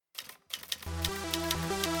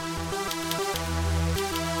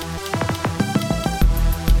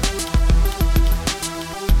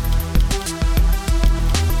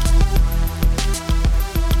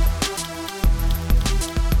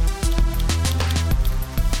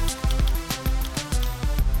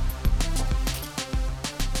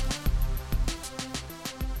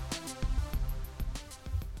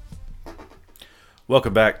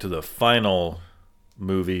Welcome back to the final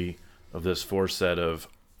movie of this four set of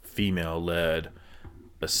female-led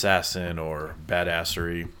assassin or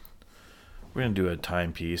badassery. We're going to do a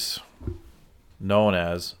timepiece known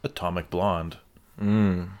as Atomic Blonde.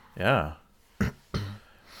 Yeah.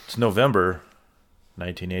 It's November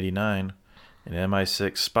 1989, and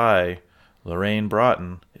MI6 spy Lorraine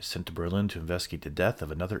Broughton is sent to Berlin to investigate the death of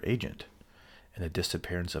another agent and the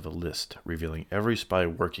disappearance of a list revealing every spy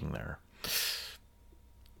working there.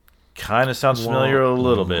 Kind of sounds familiar a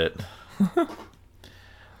little bit.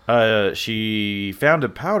 She found a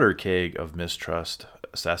powder keg of mistrust,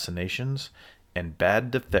 assassinations, and bad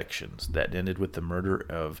defections that ended with the murder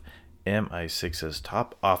of MI6's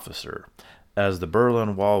top officer. As the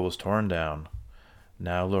Berlin Wall was torn down,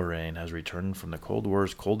 now Lorraine has returned from the Cold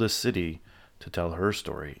War's coldest city to tell her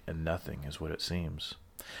story, and nothing is what it seems.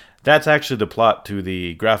 That's actually the plot to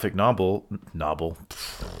the graphic novel.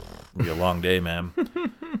 Be a long day, man.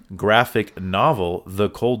 Graphic novel, The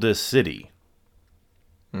Coldest City.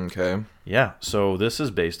 Okay. Yeah, so this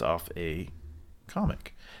is based off a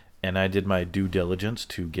comic. And I did my due diligence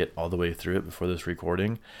to get all the way through it before this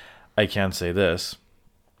recording. I can say this.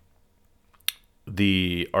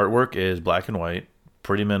 The artwork is black and white,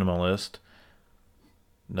 pretty minimalist.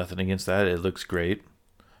 Nothing against that. It looks great.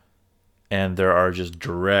 And there are just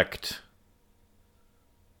direct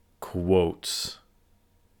quotes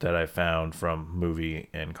that I found from movie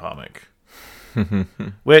and comic.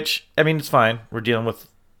 Which, I mean, it's fine. We're dealing with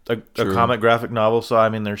a comic graphic novel, so, I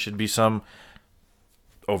mean, there should be some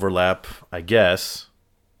overlap, I guess.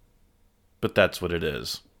 But that's what it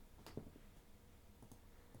is.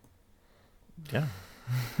 Yeah.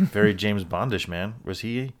 Very James Bondish, man. Was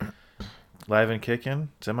he live and kicking?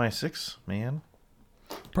 It's MI6, man.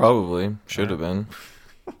 Probably. Should have been.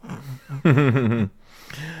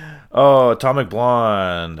 Oh, Atomic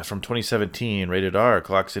Blonde from 2017, rated R,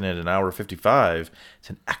 clocks in at an hour 55. It's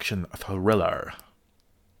an action thriller.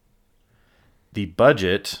 The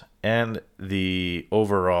budget and the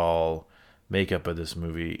overall makeup of this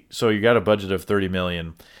movie. So you got a budget of $30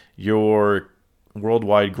 million. Your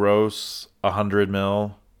worldwide gross, $100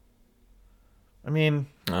 million. I mean,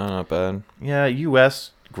 not bad. Yeah,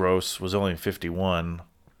 U.S. gross was only 51.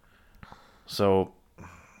 So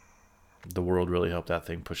the world really helped that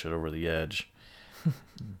thing push it over the edge.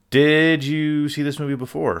 Did you see this movie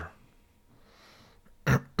before?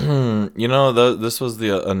 This was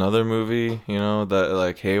another movie, that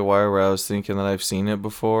like Haywire, where I was thinking that I've seen it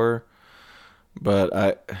before, but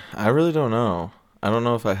I really don't know. I don't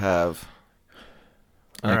know if I have.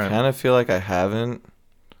 I kind of feel like I haven't,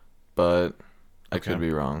 but I could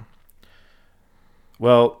be wrong.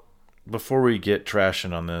 Well, before we get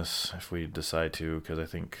trashing on this, if we decide to, because I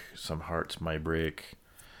think some hearts might break,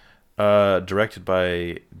 directed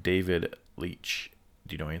by David Leitch.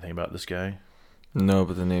 Do you know anything about this guy? No,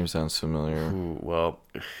 but the name sounds familiar. Ooh, well,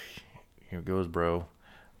 here goes, bro.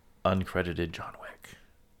 Uncredited John Wick.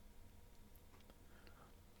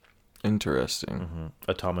 Interesting. Mm-hmm.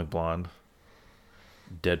 Atomic Blonde.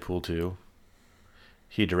 Deadpool 2.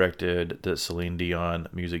 He directed the Celine Dion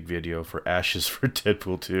music video for Ashes for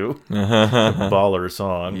Deadpool 2. Baller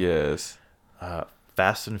song. Yes.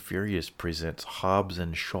 Fast and Furious presents Hobbs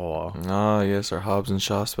and Shaw. Ah, yes, our Hobbs and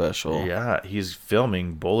Shaw special. Yeah, he's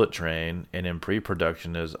filming Bullet Train, and in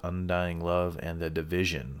pre-production is Undying Love and The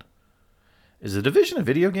Division. Is The Division a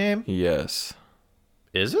video game? Yes.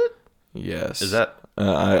 Is it? Yes. Is that...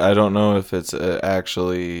 I don't know if it's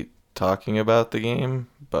actually talking about the game,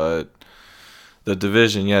 but The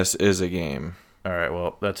Division, yes, is a game. All right,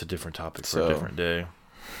 well, that's a different topic for a different day.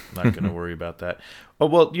 Not going to worry about that. Oh,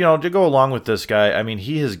 well, to go along with this guy, I mean,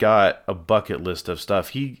 he has got a bucket list of stuff.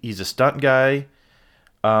 He's a stunt guy.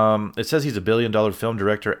 It says he's a $1 billion film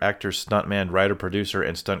director, actor, stuntman, writer, producer,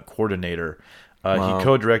 and stunt coordinator. Wow. He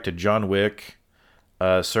co-directed John Wick,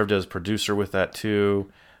 served as producer with that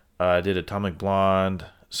too, did Atomic Blonde.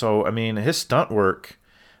 So, I mean, his stunt work,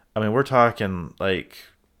 I mean, we're talking like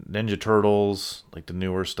Ninja Turtles, like the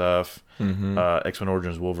newer stuff, X-Men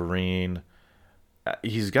Origins Wolverine.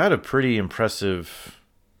 He's got a pretty impressive,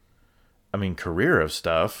 career of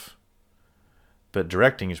stuff, but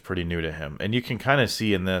directing is pretty new to him. And you can kind of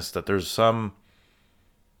see in this that there's some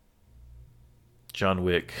John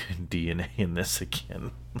Wick DNA in this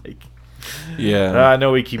again. Yeah. I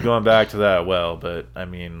know we keep going back to that well, but I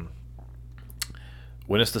mean,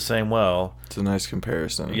 when it's the same well. It's a nice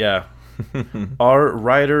comparison. Yeah. Our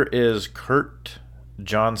writer is Kurt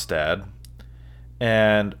Johnstad,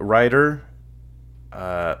 and writer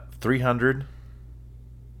 300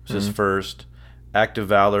 is his first. Act of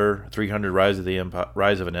Valor, 300, Rise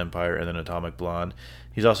of an Empire, and then Atomic Blonde.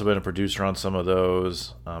 He's also been a producer on some of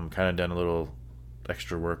those. Kind of done a little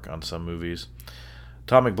extra work on some movies.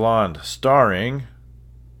 Atomic Blonde, starring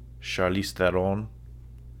Charlize Theron,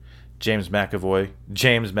 James Magneto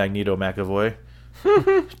McAvoy.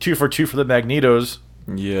 2 for 2 for the Magnetos.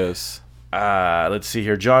 Yes. Let's see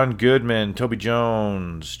here. John Goodman, Toby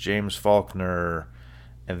Jones, James Faulkner,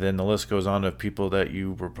 and then the list goes on of people that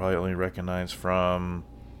you will probably only recognize from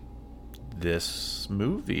this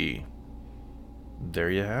movie. There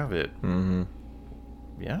you have it. Mm-hmm.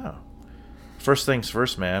 Yeah. First things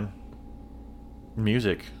first, man.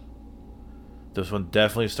 Music. This one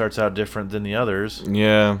definitely starts out different than the others.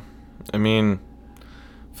 Yeah. I mean,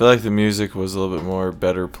 I feel like the music was a little bit more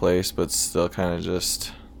better placed, but still kind of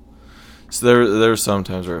just... So there were some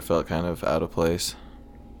times where it felt kind of out of place.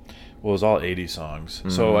 Well, it was all 80 songs. Mm-hmm.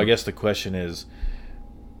 So I guess the question is,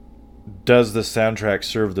 does the soundtrack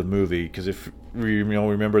serve the movie? Because if you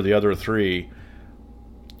remember the other three,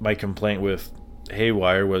 my complaint with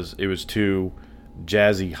Haywire was it was too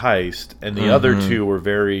jazzy heist, and the other two were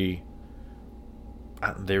very...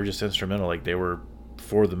 They were just instrumental, like they were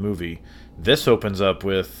for the movie. This opens up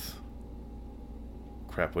with...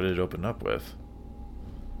 Crap, what did it open up with?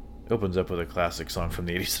 It opens up with a classic song from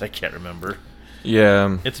the 80s that I can't remember.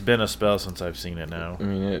 Yeah. It's been a spell since I've seen it now. I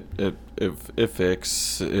mean, it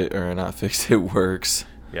works.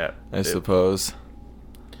 Yeah. I suppose.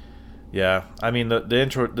 Yeah. I mean,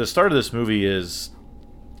 the start of this movie is...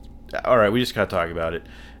 Alright, we just gotta talk about it.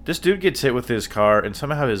 This dude gets hit with his car, and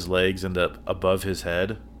somehow his legs end up above his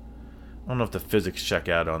head. I don't know if the physics check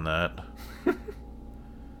out on that.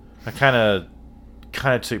 That kind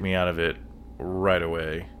of took me out of it right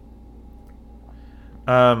away.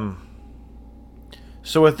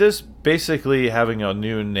 So with this basically having a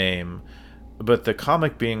new name, but the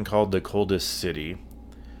comic being called The Coldest City,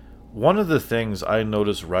 one of the things I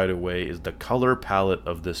noticed right away is the color palette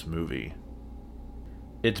of this movie.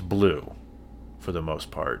 It's blue, for the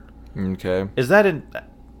most part. Okay. Is that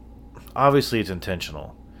obviously it's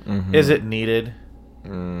intentional. Mm-hmm. Is it needed?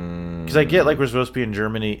 Because I get like we're supposed to be in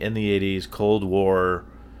Germany in the 80s, Cold War,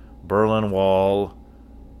 Berlin Wall,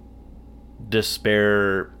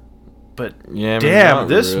 despair, but yeah, I mean, damn,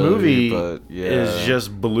 this really, movie is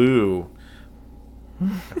just blue.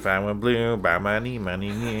 If I went blue, buy money.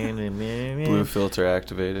 Blue filter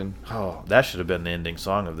activated. Oh, that should have been the ending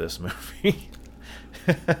song of this movie.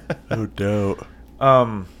 No doubt.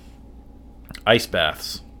 Ice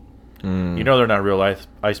baths. You know they're not real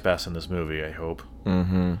ice baths in this movie, I hope.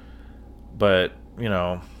 Mm-hmm. But,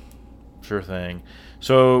 sure thing.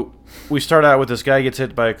 So, we start out with this guy gets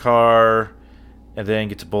hit by a car and then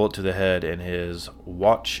gets a bullet to the head and his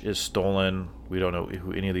watch is stolen. We don't know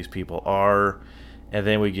who any of these people are. And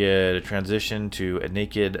then we get a transition to a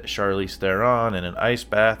naked Charlize Theron in an ice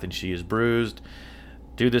bath and she is bruised.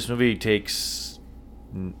 Dude, this movie takes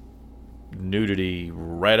nudity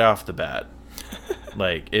right off the bat.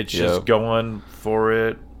 Like, it's just going for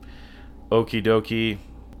it. Okie dokie.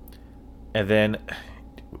 And then,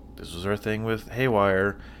 this was our thing with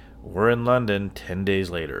Haywire. We're in London 10 days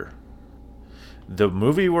later. The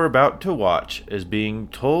movie we're about to watch is being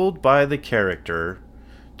told by the character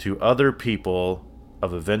to other people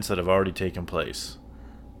of events that have already taken place.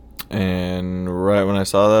 And right when I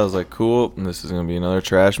saw that, I was like, cool, this is going to be another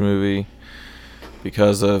trash movie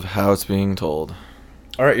because of how it's being told.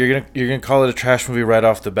 All right, you're gonna call it a trash movie right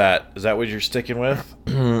off the bat. Is that what you're sticking with?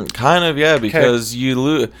 Kind of, yeah, because you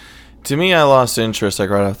lose. To me, I lost interest like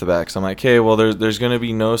right off the bat. Cause I'm like, okay, well, there's gonna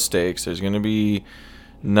be no stakes. There's gonna be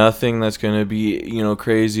nothing that's gonna be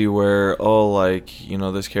crazy where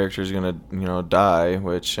this character is gonna die.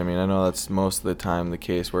 Which I mean, I know that's most of the time the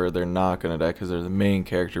case where they're not gonna die because they're the main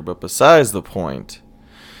character. But besides the point,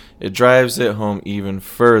 it drives it home even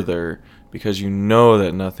further. Because you know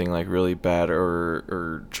that nothing like really bad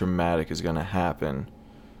or traumatic is going to happen.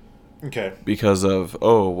 Okay. Because of,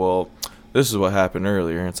 this is what happened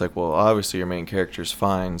earlier. And it's like, well, obviously your main character's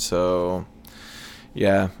fine. So,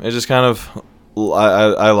 yeah, it just kind of,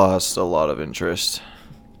 I lost a lot of interest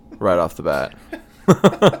right off the bat.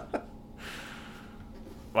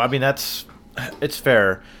 Well, I mean, it's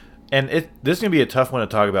fair. And this is going to be a tough one to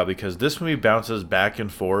talk about because this movie bounces back and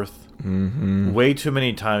forth way too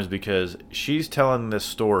many times because she's telling this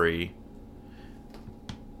story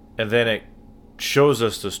and then it shows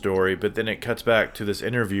us the story, but then it cuts back to this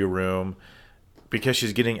interview room because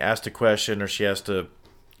she's getting asked a question or she has to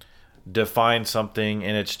define something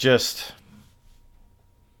and it's just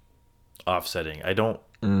offsetting. I don't...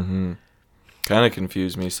 Kind of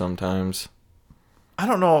confuse me sometimes. I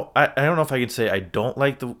don't know. I don't know if I can say I don't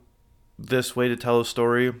like this way to tell a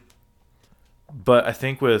story, but I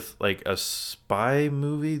think with like a spy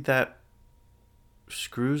movie that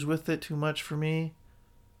screws with it too much for me.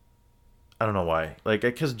 I don't know why. Like,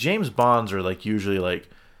 because James Bonds are like usually like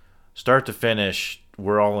start to finish,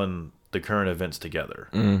 we're all in the current events together.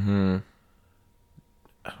 Mm-hmm.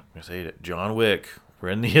 I'm gonna say it. John Wick, we're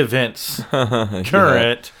in the events Yeah.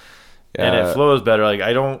 current, and it flows better. Like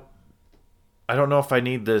I don't know if I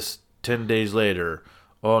need this 10 days later.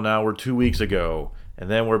 Oh, now we're 2 weeks ago, and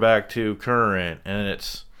then we're back to current, and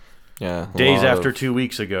it's days after 2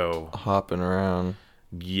 weeks ago. Hopping around.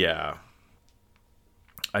 Yeah.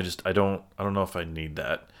 I don't know if I need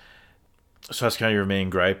that. So that's kind of your main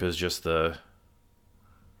gripe is just the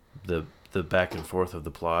back and forth of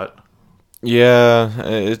the plot. Yeah,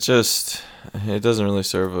 it doesn't really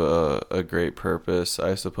serve a great purpose,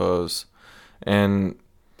 I suppose. And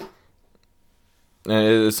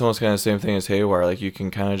it's almost kind of the same thing as Haywire. Like you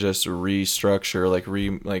can kind of just restructure,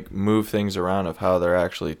 like move things around of how they're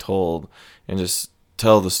actually told, and just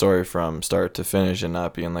tell the story from start to finish, and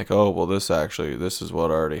not being like, oh, well, this is what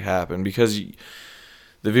already happened, because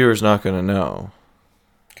the viewer's not going to know.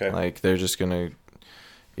 Okay. Like they're just going to,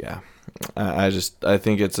 yeah. I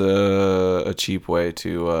think it's a cheap way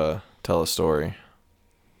to tell a story.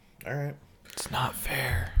 All right. It's not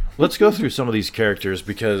fair. Let's go through some of these characters,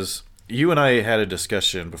 because you and I had a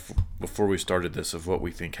discussion before we started this of what we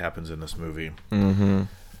think happens in this movie. Mm-hmm.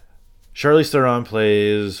 Charlize Theron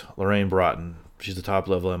plays Lorraine Broughton. She's the top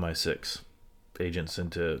level MI6 agent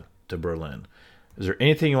sent to Berlin. Is there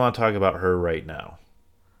anything you want to talk about her right now?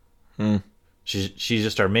 She's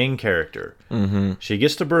just our main character. Mm-hmm. She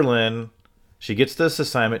gets to Berlin. She gets this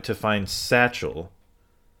assignment to find Satchel.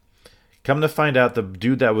 Come to find out, the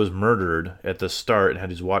dude that was murdered at the start and had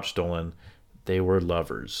his watch stolen, they were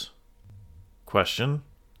lovers. Question?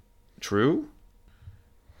 True?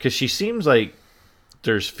 Because she seems like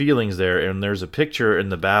there's feelings there, and there's a picture in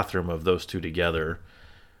the bathroom of those two together.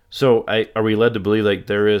 So are we led to believe like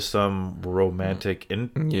there is some romantic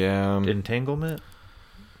entanglement?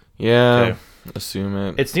 Yeah. Okay. Assume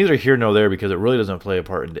it. It's neither here nor there, because it really doesn't play a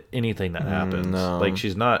part into anything that happens. No. Like,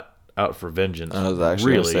 she's not out for vengeance. I was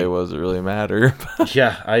actually going to say, does it really matter?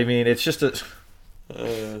 Yeah, I mean, it's just a...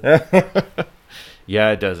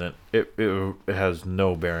 Yeah, it doesn't. It has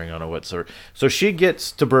no bearing on it whatsoever. So she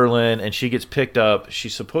gets to Berlin, and she gets picked up.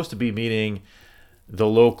 She's supposed to be meeting the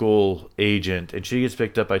local agent, and she gets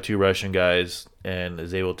picked up by two Russian guys and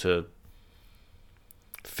is able to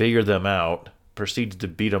figure them out, proceeds to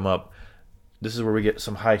beat them up. This is where we get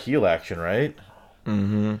some high heel action, right?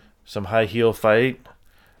 Mm-hmm. Some high heel fight.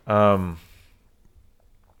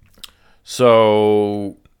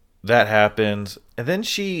 So that happens. And then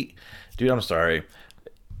dude, I'm sorry.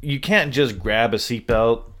 You can't just grab a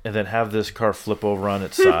seatbelt and then have this car flip over on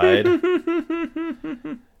its side.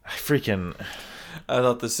 I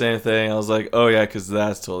thought the same thing. I was like, oh yeah, because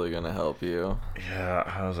that's totally going to help you. Yeah,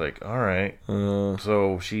 I was like, all right.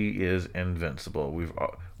 So she is invincible.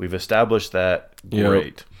 We've established that. Great.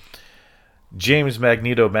 Yep. James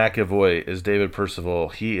Magneto McAvoy is David Percival.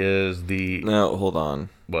 He is the... No, hold on.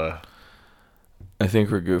 What? I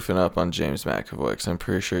think we're goofing up on James McAvoy, because I'm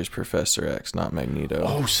pretty sure he's Professor X, not Magneto.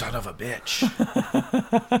 Oh, son of a bitch.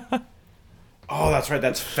 Oh, that's right.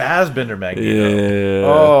 That's Fassbender Magneto. Yeah.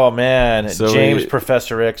 Oh, man. So James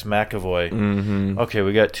Professor X McAvoy. Mm-hmm. Okay,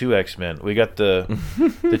 we got two X-Men. We got the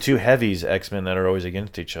two heavies X-Men that are always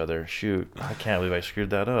against each other. Shoot. I can't believe I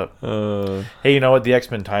screwed that up. Hey, you know what? The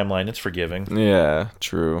X-Men timeline, it's forgiving. Yeah,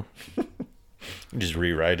 true. Just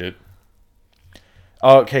rewrite it.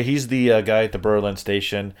 Okay, he's the guy at the Berlin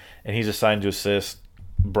station, and he's assigned to assist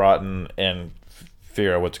Broughton and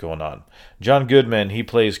figure out what's going on. John Goodman, he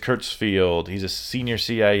plays Kurtzfield. He's a senior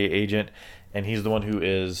CIA agent, and he's the one who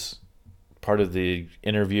is part of the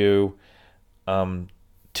interview.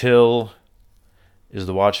 Till is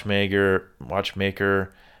the watchmaker.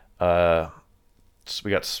 So we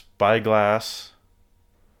got Spyglass.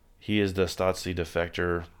 He is the Stasi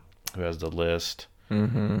defector who has the list.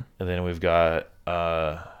 Mm-hmm. And then we've got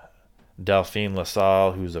Delphine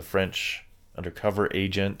Lassalle, who's a French undercover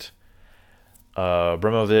agent.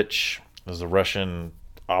 Abramovich is a Russian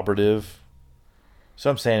operative. So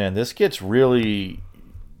I'm saying, man, this gets really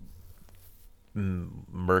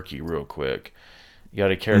murky real quick. You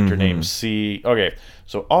got a character named C. Okay,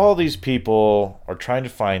 so all these people are trying to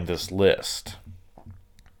find this list.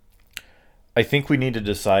 I think we need to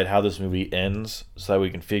decide how this movie ends so that we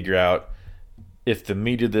can figure out if the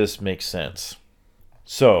meat of this makes sense.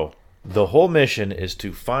 So, the whole mission is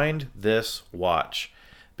to find this watch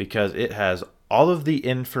because it has all of the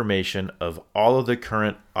information of all of the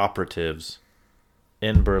current operatives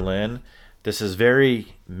in Berlin. This is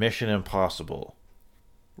very Mission Impossible,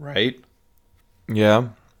 right? Yeah.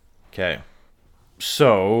 Okay.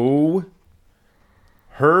 So,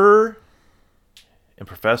 her and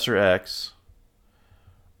Professor X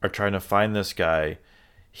are trying to find this guy.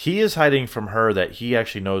 He is hiding from her that he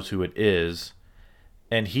actually knows who it is,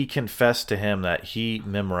 and he confessed to him that he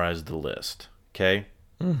memorized the list. Okay?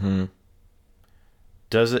 Mm-hmm.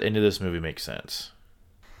 Does the end of this movie make sense?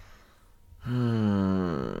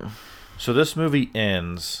 So this movie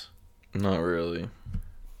ends Not really.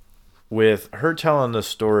 with her telling the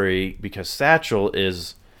story because Satchel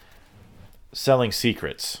is selling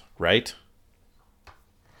secrets, right?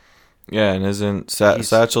 Yeah, and isn't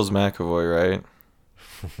Satchel's McAvoy, right?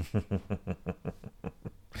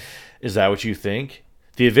 Is that what you think?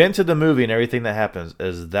 The events of the movie and everything that happens,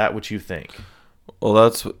 is that what you think? Well,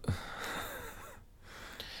 that's...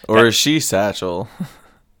 Or is she Satchel?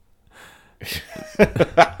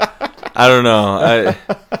 I don't know.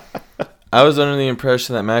 I was under the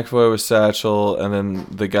impression that McAvoy was Satchel, and then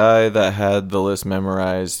the guy that had the list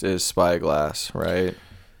memorized is Spyglass, right?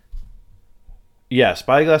 Yeah,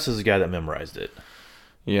 Spyglass is the guy that memorized it.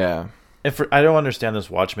 Yeah. And I don't understand this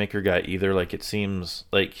watchmaker guy either. Like, it seems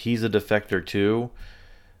like he's a defector too,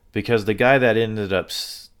 because the guy that ended up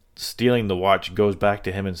stealing the watch goes back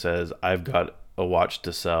to him and says, "I've got a watch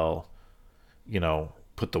to sell,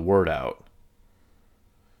 put the word out."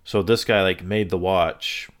 So this guy like made the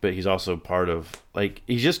watch, but he's also part of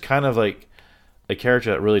he's just kind of like a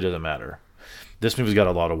character that really doesn't matter. This movie's got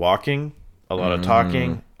a lot of walking, a lot of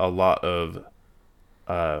talking, a lot of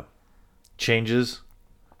changes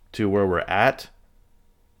to where we're at,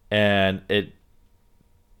 and it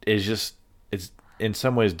is just, it's in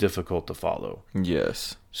some ways difficult to follow.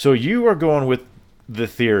 Yes. So you are going with the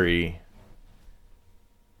theory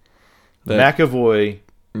that McAvoy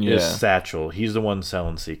is Satchel. He's the one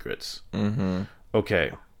selling secrets. Mm-hmm.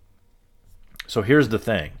 Okay. So here's the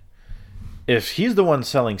thing. If he's the one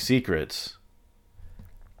selling secrets,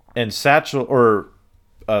 and Satchel or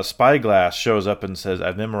Spyglass shows up and says,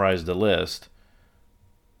 "I've memorized the list,"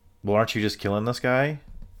 well, aren't you just killing this guy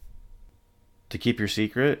to keep your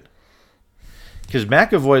secret? Because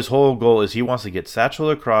McAvoy's whole goal is he wants to get Satchel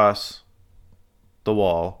across the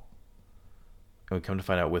wall, and we come to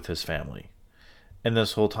find out with his family. And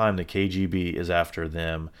this whole time, the KGB is after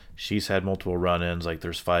them. She's had multiple run-ins. Like,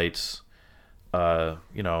 there's fights. There's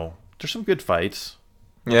some good fights.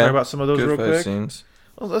 Yeah. Talk about some of those real quick. Scenes.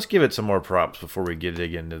 Well, let's give it some more props before we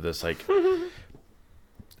dig into this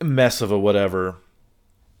mess of a whatever.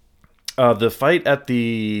 The fight at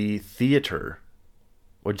the theater.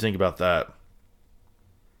 What'd you think about that?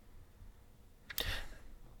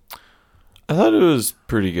 I thought it was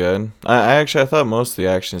pretty good. I thought most of the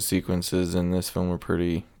action sequences in this film were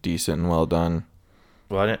pretty decent and well done.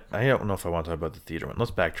 Well, I don't know if I want to talk about the theater one.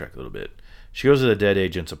 Let's backtrack a little bit. She goes to the dead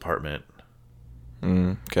agent's apartment.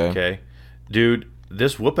 Okay. Okay. Dude,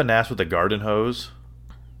 this whooping ass with the garden hose.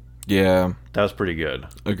 Yeah. That was pretty good.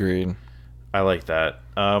 Agreed. I like that.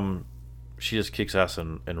 She just kicks ass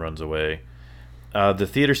and runs away. The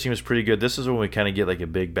theater seems pretty good. This is when we kind of get like a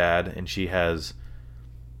big bad, and she has...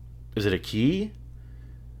 Is it a key?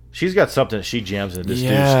 She's got something that she jams into this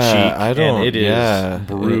dude's cheek, and it is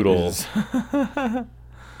brutal.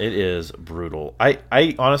 It is brutal.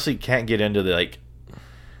 I honestly can't get into the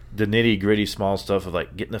nitty gritty small stuff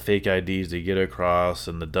of getting the fake IDs to get across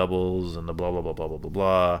and the doubles and the blah blah blah blah blah blah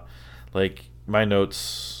blah. Like, my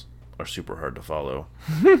notes are super hard to follow.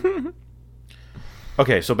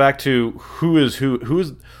 Okay, so back to who's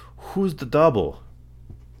the double?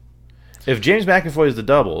 If James McAvoy is the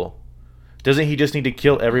double, doesn't he just need to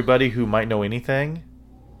kill everybody who might know anything?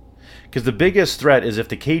 Because the biggest threat is if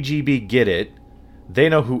the KGB get it, they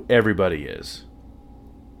know who everybody is.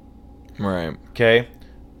 Right. Okay?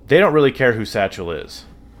 They don't really care who Satchel is.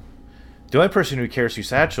 The only person who cares who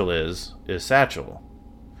Satchel is Satchel.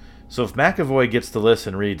 So if McAvoy gets the list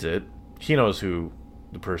and reads it, he knows who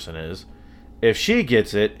the person is. If she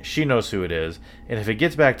gets it, she knows who it is. And if it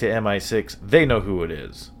gets back to MI6, they know who it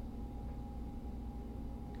is.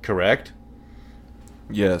 Correct?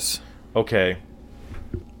 Yes. Okay.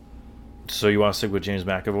 So you want to stick with James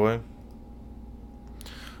McAvoy?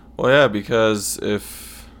 Well, yeah, because I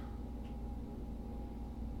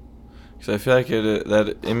feel like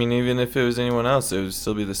even if it was anyone else, it would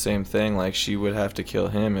still be the same thing. Like, she would have to kill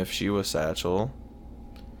him if she was Satchel.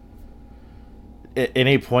 At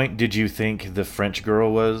any point, did you think the French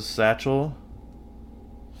girl was Satchel?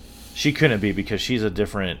 She couldn't be because she's a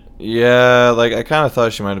different... Yeah, I kind of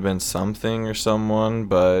thought she might have been something or someone,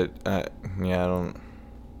 but I don't...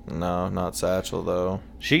 No, not Satchel, though.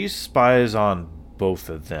 She spies on both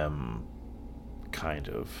of them, kind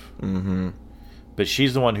of. Mm-hmm. But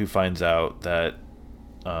she's the one who finds out that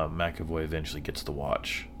McAvoy eventually gets the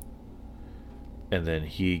watch. And then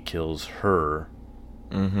he kills her.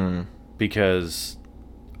 Mm-hmm. Because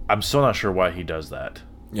I'm still not sure why he does that.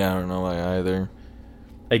 Yeah, I don't know why either.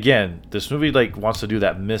 Again, this movie like wants to do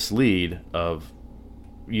that mislead of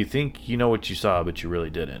you think you know what you saw, but you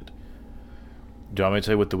really didn't. Do you want me to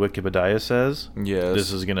tell you what the Wikipedia says? Yes.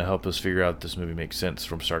 This is going to help us figure out if this movie makes sense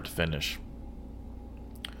from start to finish.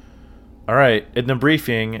 All right. In the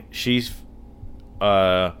briefing,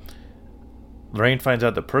 Lorraine finds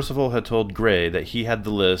out that Percival had told Gray that he had the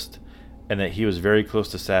list and that he was very close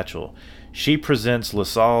to Satchel. She presents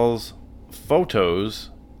LaSalle's photos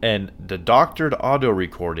and the doctored audio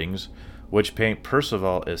recordings, which paint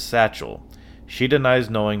Percival as Satchel. She denies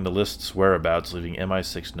knowing the list's whereabouts, leaving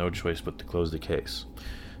MI6 no choice but to close the case.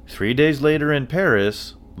 3 days later in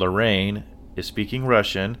Paris, Lorraine is speaking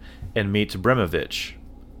Russian and meets Bremovich,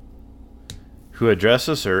 who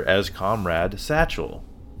addresses her as Comrade Satchel.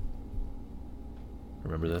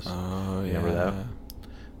 Remember this? Oh, yeah. Remember that?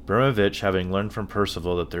 Bremovich, having learned from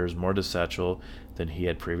Percival that there is more to Satchel than he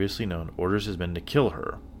had previously known, orders his men to kill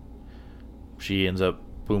her. She ends up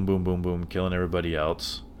boom, boom, boom, boom, killing everybody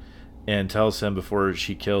else, and tells him before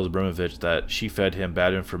she kills Bremovich that she fed him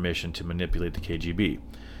bad information to manipulate the KGB.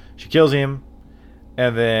 She kills him,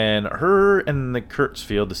 and then her and the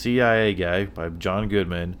Kurtzfield, the CIA guy, by John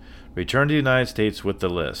Goodman, return to the United States with the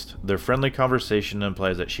list. Their friendly conversation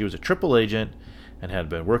implies that she was a triple agent and had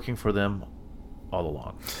been working for them all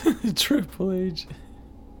along. Triple agent.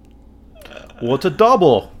 Well, it's a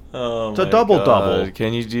double. Oh, it's a double.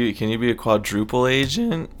 Can you be a quadruple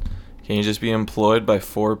agent? Can you just be employed by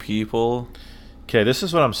 4 people? Okay, this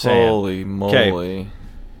is what I'm saying. Holy moly.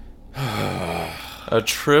 A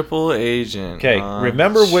triple agent. Okay,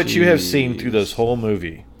 remember what you have seen through this whole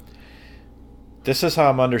movie. This is how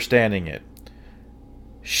I'm understanding it.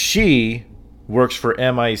 She works for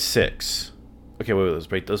MI6. Okay,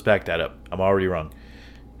 wait, let's back that up. I'm already wrong.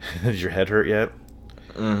 Does your head hurt yet?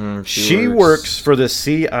 Mm-hmm, she works for the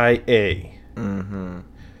CIA. Mm-hmm.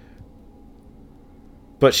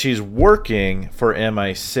 But she's working for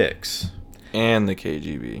MI6. And the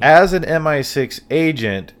KGB. As an MI6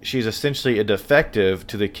 agent, she's essentially a defective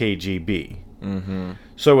to the KGB. Mm-hmm.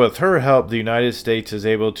 So with her help, the United States is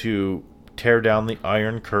able to tear down the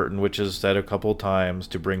Iron Curtain, which is said a couple times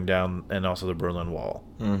to bring down, and also the Berlin Wall.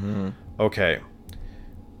 Mm-hmm. Okay.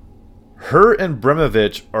 Her and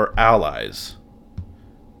Bremovich are allies.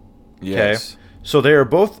 Yes. Okay? So they are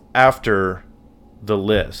both after the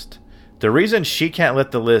list. The reason she can't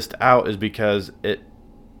let the list out is because it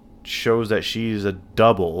shows that she's a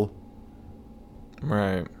double.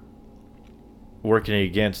 Right. Working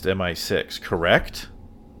against MI6, correct?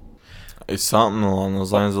 It's something along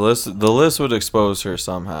those lines. The list would expose her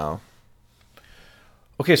somehow.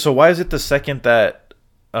 Okay, so why is it the second that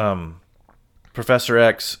Professor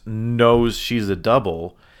X knows she's a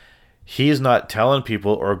double, he's not telling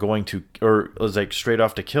people or going to, or is like straight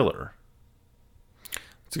off to kill her?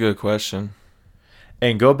 It's a good question.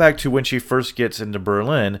 And go back to when she first gets into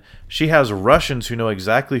Berlin, she has Russians who know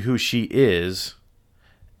exactly who she is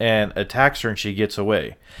and attacks her and she gets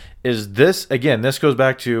away. Is this, again, this goes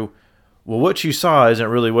back to, well, what you saw isn't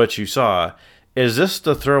really what you saw. Is this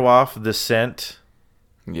to throw off the scent?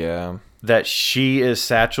 Yeah. That she is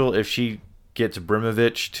Satchel if she gets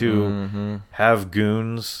Bremovich to have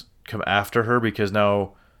goons come after her, because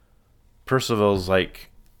now Percival's like,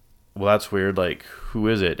 well, that's weird. Like, who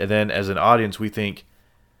is it? And then as an audience, we think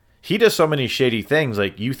he does so many shady things.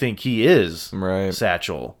 Like, you think he is right.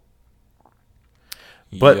 Satchel.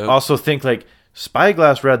 But also think like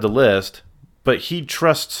Spyglass read the list, but he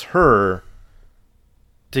trusts her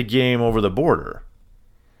to get him over the border.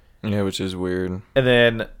 Yeah, which is weird. And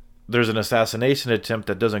then there's an assassination attempt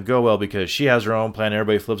that doesn't go well because she has her own plan.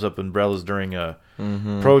 Everybody flips up umbrellas during a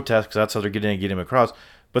protest because that's how they're getting to get him across.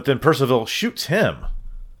 But then Percival shoots him.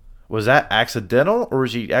 Was that accidental, or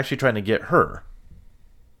was he actually trying to get her?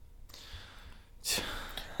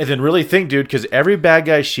 And then really think, dude, because every bad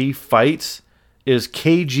guy she fights is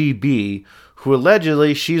KGB, who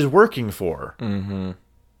allegedly she's working for. Mm-hmm.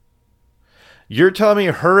 You're telling me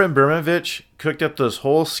her and Bremovich cooked up this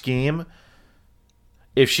whole scheme?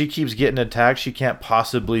 If she keeps getting attacked, she can't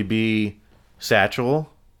possibly be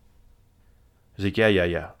Satchel? He's like,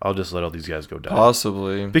 yeah. I'll just let all these guys go down.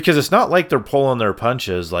 Possibly. Because it's not like they're pulling their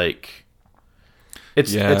punches. Like,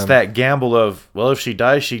 it's that gamble of, well, if she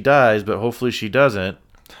dies, she dies, but hopefully she doesn't.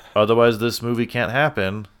 Otherwise, this movie can't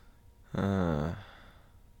happen. Yeah,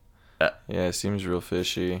 it seems real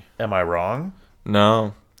fishy. Am I wrong?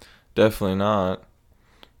 No, definitely not.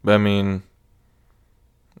 But I mean,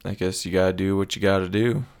 I guess you gotta do what you gotta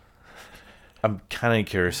do. I'm kind of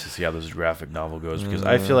curious to see how this graphic novel goes because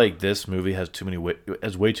I feel like this movie has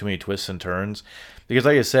way too many twists and turns. Because,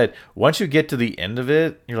 like I said, once you get to the end of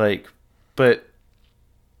it, you're like, but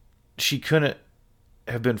she couldn't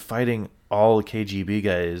have been fighting all the KGB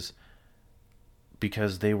guys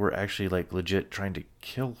because they were actually like legit trying to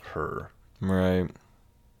kill her. Right.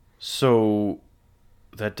 So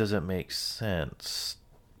that doesn't make sense.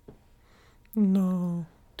 No.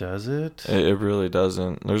 Does it? It really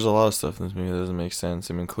doesn't. There's a lot of stuff in this movie that doesn't make sense.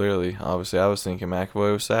 I mean, clearly, obviously, I was thinking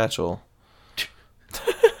McAvoy was Satchel.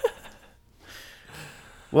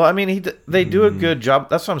 Well, I mean, they do a good job.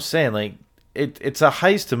 That's what I'm saying. Like, it's a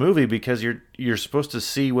heist movie because you're supposed to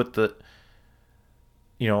see what the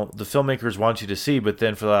filmmakers want you to see, but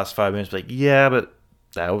then for the last 5 minutes, like, yeah, but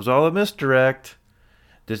that was all a misdirect.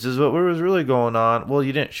 This is what was really going on. Well,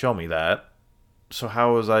 you didn't show me that, so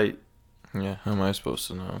how was I? Yeah, how am I supposed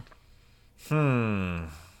to know?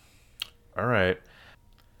 All right.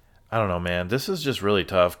 I don't know, man. This is just really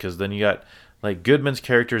tough because then you got like Goodman's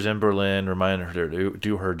characters in Berlin reminding her to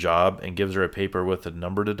do her job and gives her a paper with a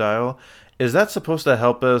number to dial. Is that supposed to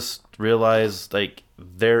help us realize like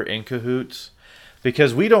they're in cahoots?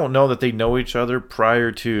 Because we don't know that they know each other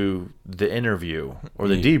prior to the interview or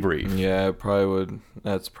the debrief. Yeah, it probably would.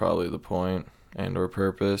 That's probably the point and or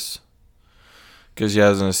purpose. Because yeah, I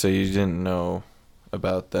was gonna say you didn't know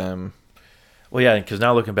about them. Well, yeah, because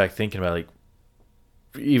now looking back, thinking about like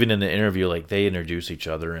even in the interview, like they introduce each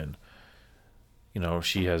other, and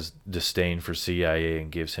she has disdain for CIA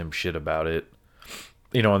and gives him shit about it.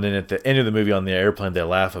 And then at the end of the movie on the airplane, they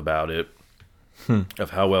laugh about it of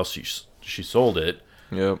how well she sold it.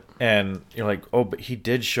 Yep. And you're like, oh, but he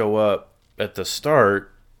did show up at the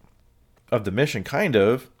start of the mission, kind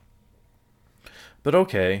of. But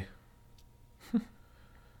okay.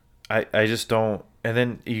 I just don't. And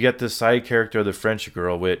then you get this side character of the French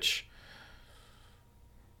girl, which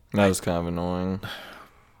that was kind of annoying.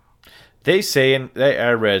 They say, and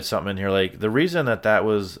I read something in here, like the reason that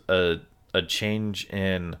was a change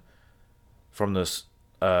from this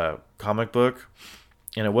comic book,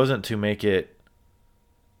 and it wasn't to make it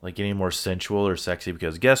like any more sensual or sexy,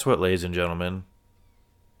 because guess what, ladies and gentlemen,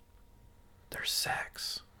 there's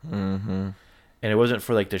sex. Mm-hmm. And it wasn't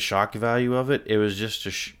for like the shock value of it. It was just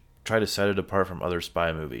to try to set it apart from other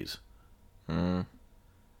spy movies. And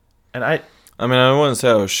I mean, I wouldn't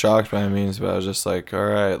say I was shocked by any means, but I was just like, all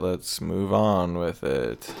right, let's move on with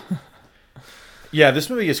it. Yeah,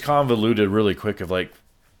 this movie is convoluted really quick of like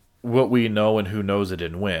what we know and who knows it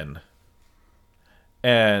and when.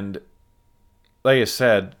 And like I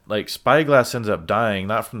said, like Spyglass ends up dying,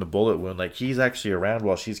 not from the bullet wound. Like he's actually around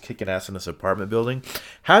while she's kicking ass in this apartment building.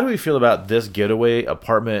 How do we feel about this getaway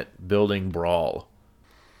apartment building brawl?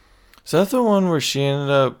 Is that the one where she ended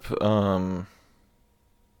up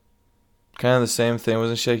kind of the same thing?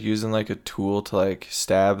 Wasn't she like using like a tool to like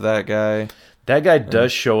stab that guy? That guy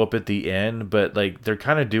does show up at the end, but like they're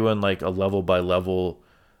kind of doing like a level by level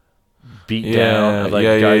beat down of like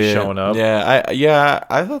guys showing up.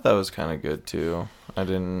 I thought that was kind of good too.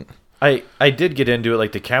 I did get into it.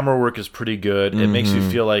 Like the camera work is pretty good. It makes you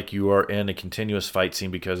feel like you are in a continuous fight scene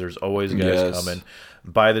because there's always guys coming.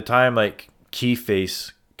 By the time like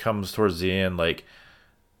Keyface comes towards the end, like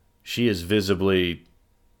she is visibly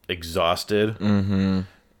exhausted,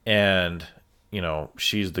 and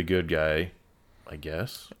she's the good guy, I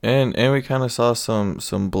guess. And we kind of saw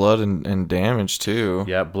some blood and damage too.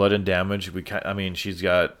 Yeah, blood and damage. She's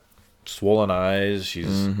got swollen eyes.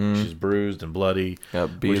 She's bruised and bloody,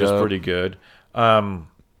 which is pretty good. Kind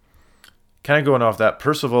of going off that,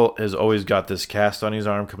 Percival has always got this cast on his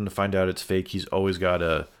arm. Come to find out it's fake. He's always got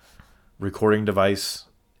a recording device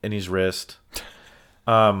in his wrist.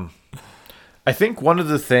 I think one of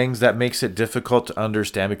the things that makes it difficult to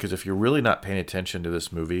understand, because if you're really not paying attention to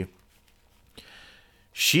this movie,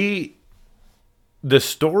 the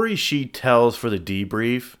story she tells for the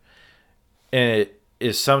debrief, and it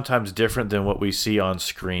is sometimes different than what we see on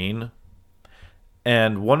screen.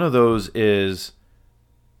 And one of those is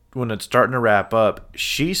when it's starting to wrap up,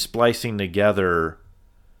 she's splicing together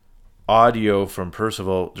audio from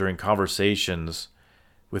Percival during conversations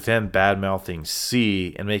with him bad-mouthing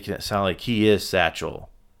C and making it sound like he is Satchel.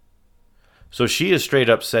 So she is straight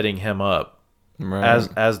up setting him up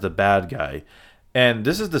as the bad guy. And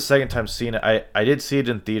this is the second time seeing it. I did see it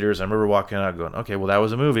in theaters. I remember walking out going, okay, well, that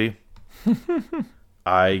was a movie.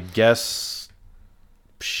 I guess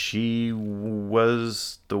she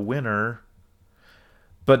was the winner.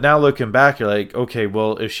 But now looking back, you're like, okay,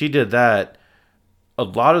 well, if she did that, a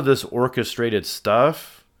lot of this orchestrated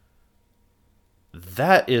stuff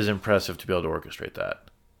that is impressive to be able to orchestrate that.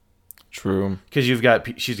 True. Because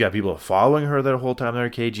she's got people following her the whole time they're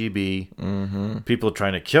KGB. Mm-hmm. People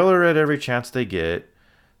trying to kill her at every chance they get.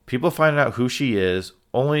 People finding out who she is,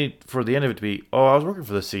 only for the end of it to be, oh, I was working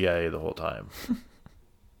for the CIA the whole time.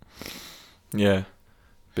 Yeah.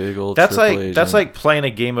 Big old That's triple like agent. that's like playing a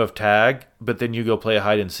game of tag, but then you go play a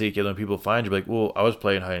hide and seek, and then people find you like, well, I was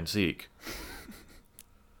playing hide and seek.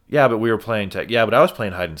 Yeah, but we were playing tag. Yeah, but I was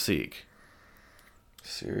playing hide and seek.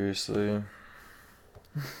 Seriously.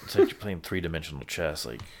 It's like you're playing 3-dimensional chess.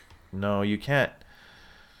 Like, no, you can't.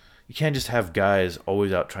 You can't just have guys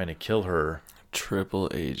always out trying to kill her. Triple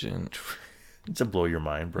agent. It's to blow your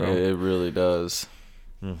mind, bro. Yeah, it really does.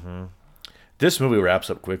 Mm-hmm. This movie wraps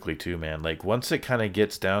up quickly too, man. Like once it kind of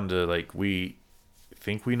gets down to like we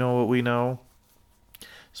think we know what we know.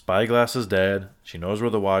 Spyglass is dead. She knows where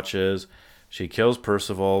the watch is. She kills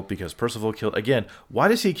Percival because Percival killed again. Why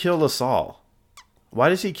does he kill LaSalle? Why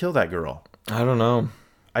does he kill that girl? I don't know.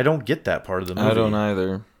 I don't get that part of the movie. I don't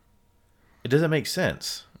either. It doesn't make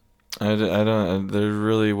sense. I don't. There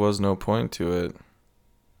really was no point to it.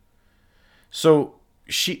 So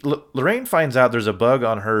Lorraine finds out there's a bug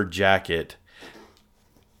on her jacket.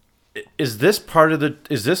 Is this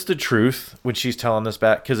the truth when she's telling this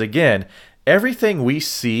back? Because again, everything we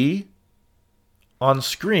see on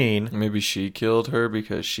screen. Maybe she killed her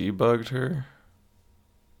because she bugged her.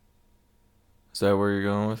 Is that where you're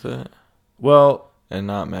going with it? Well, and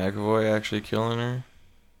not McAvoy actually killing her?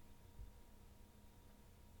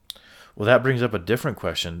 Well, that brings up a different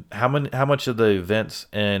question. How much of the events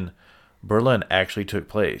in Berlin actually took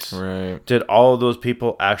place? Right. Did all of those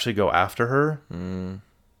people actually go after her?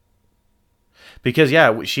 Because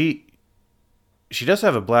yeah, she does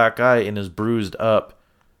have a black eye and is bruised up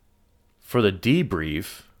for the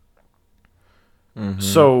debrief. Mm-hmm.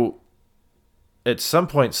 So at some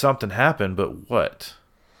point something happened, but what?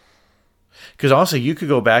 Because also you could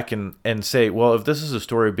go back and say, well, if this is a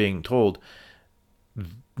story being told,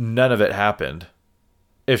 none of it happened.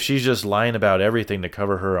 If she's just lying about everything to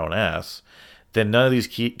cover her own ass, then none of these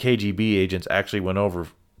KGB agents actually went over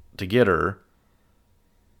to get her.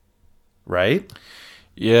 Right?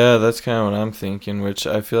 Yeah, that's kind of what I'm thinking, which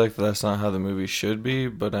I feel like that's not how the movie should be,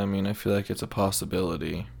 but I mean, I feel like it's a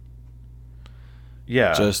possibility.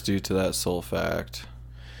 Yeah. Just due to that sole fact.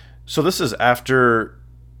 So this is after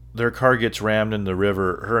their car gets rammed in the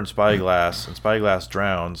river, her and Spyglass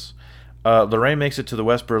drowns. Lorraine makes it to the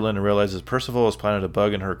West Berlin and realizes Percival has planted a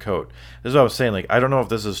bug in her coat. This is what I was saying. Like, I don't know if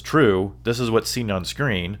this is true. This is what's seen on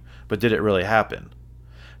screen, but did it really happen?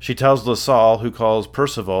 She tells LaSalle, who calls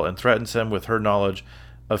Percival and threatens him with her knowledge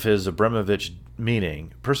of his Abramovich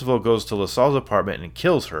meeting. Percival goes to LaSalle's apartment and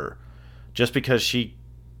kills her just because she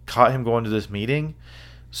caught him going to this meeting.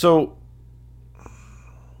 So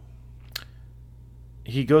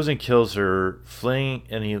he goes and kills her, fleeing,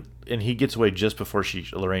 and he gets away just before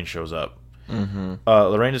Lorraine shows up. Mm-hmm.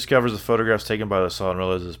 Lorraine discovers the photographs taken by LaSalle and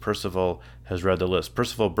realizes Percival has read the list.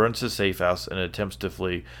 Percival burns his safe house and attempts to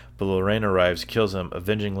flee, but Lorraine arrives, kills him,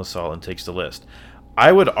 avenging LaSalle, and takes the list.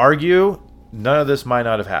 I would argue none of this might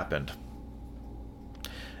not have happened.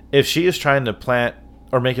 If she is trying to plant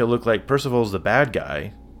or make it look like Percival's the bad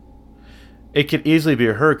guy, it could easily be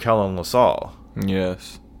her killing LaSalle.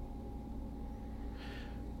 Yes.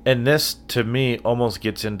 And this, to me, almost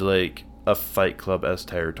gets into like a Fight Club-esque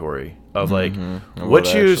territory of like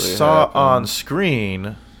what you saw on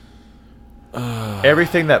screen.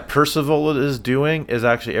 Everything that Percival is doing is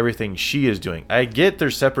actually everything she is doing. I get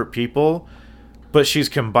they're separate people, but she's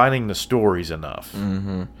combining the stories enough.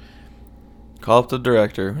 Mm-hmm. Call up the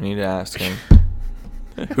director. We need to ask him.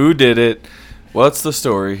 Who did it? What's the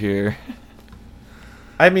story here?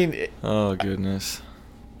 I mean... Oh, goodness.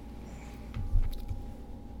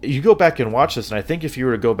 You go back and watch this, and I think if you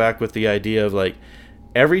were to go back with the idea of, like,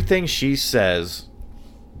 everything she says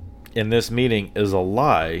in this meeting is a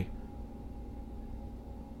lie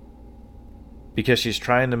because she's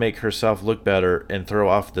trying to make herself look better and throw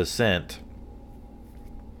off the scent,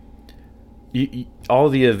 all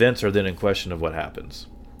the events are then in question of what happens.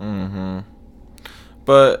 Mm-hmm.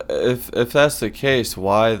 But if that's the case,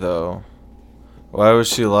 why, though? Why would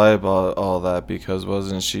she lie about all that? Because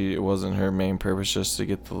wasn't her main purpose just to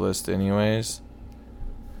get the list anyways?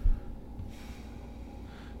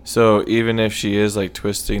 So even if she is like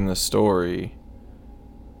twisting the story,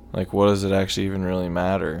 like what does it actually even really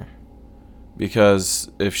matter?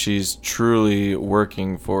 Because if she's truly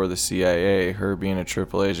working for the CIA, her being a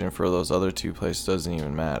triple agent for those other two places doesn't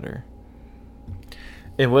even matter.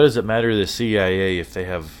 And what does it matter to the CIA if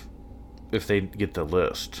they get the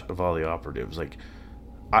list of all the operatives? Like,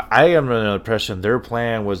 I am under the impression their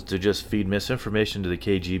plan was to just feed misinformation to the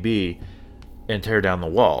KGB and tear down the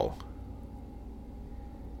wall.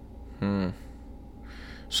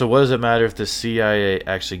 So what does it matter if the CIA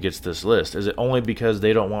actually gets this list? Is it only because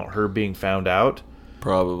they don't want her being found out?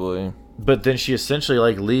 Probably. But then she essentially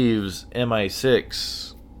like leaves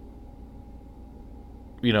MI6.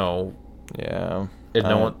 You know. Yeah. And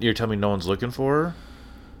no one. You're telling me no one's looking for her?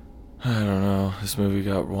 I don't know. This movie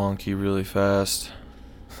got wonky really fast.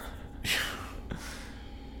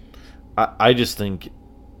 I just think,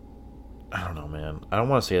 I don't know, man. I don't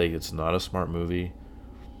want to say like it's not a smart movie,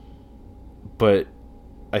 but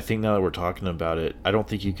I think now that we're talking about it, I don't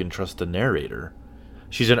think you can trust the narrator.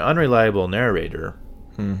 She's an unreliable narrator.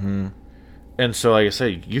 Mm-hmm. And so, like I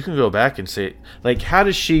said, you can go back and say, like, how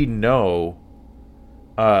does she know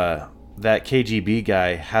that KGB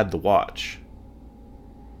guy had the watch?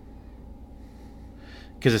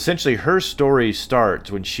 Because essentially her story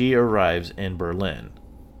starts when she arrives in Berlin.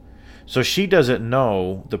 So she doesn't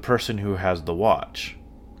know the person who has the watch.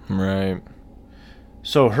 Right.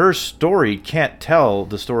 So her story can't tell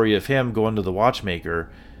the story of him going to the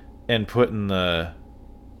watchmaker and putting the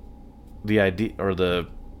idea or the,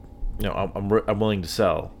 you know, I'm willing to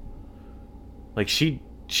sell. Like she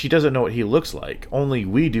doesn't know what he looks like. Only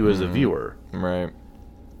we do as a viewer. Right.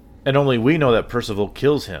 And only we know that Percival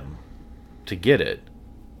kills him to get it.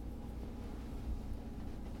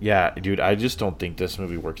 Yeah, dude, I just don't think this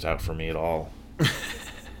movie works out for me at all.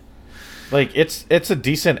 Like, it's a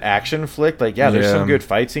decent action flick. Like, yeah, there's some good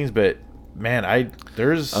fight scenes, but man, I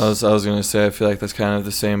was gonna say I feel like that's kind of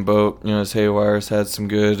the same boat. You know, as Haywire's had some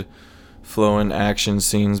good flowing action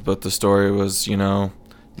scenes, but the story was, you know,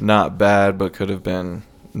 not bad, but could have been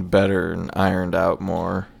better and ironed out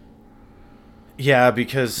more. Yeah,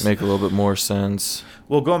 because make a little bit more sense.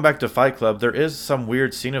 Well, going back to Fight Club, there is some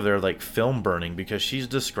weird scene of their like film burning because she's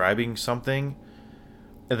describing something,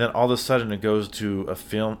 and then all of a sudden it goes to a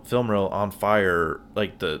film reel on fire,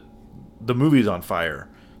 like the movie's on fire,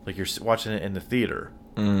 like you're watching it in the theater.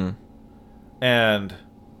 Mm. And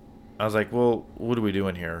I was like, well, what are we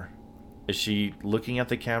doing here? Is she looking at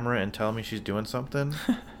the camera and telling me she's doing something?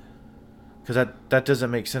 Because that doesn't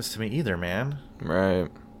make sense to me either, man. Right.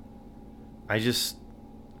 It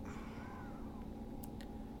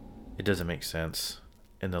doesn't make sense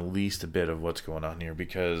in the least bit of what's going on here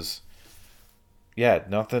because, yeah,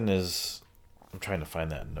 nothing is... I'm trying to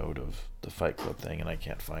find that note of the Fight Club thing, and I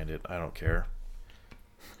can't find it. I don't care.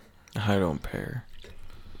 I don't care.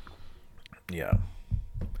 Yeah.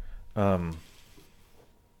 Oh,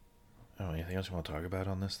 anything else you want to talk about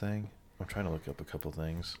on this thing? I'm trying to look up a couple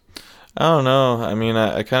things. I don't know. I mean,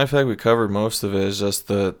 I kind of feel like we covered most of it. It's just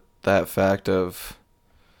that fact of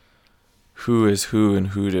who is who and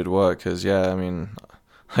who did what. Because, yeah, I mean,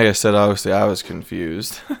 like I said, obviously I was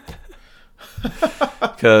confused.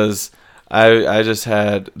 Because I just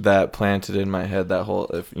had that planted in my head, that whole,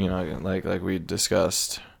 if you know, like we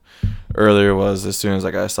discussed earlier, was as soon as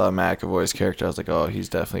like I saw McAvoy's character, I was like, oh, he's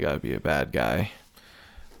definitely got to be a bad guy.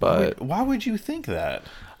 But why would you think that?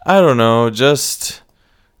 I don't know, just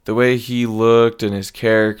the way he looked and his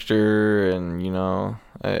character, and you know,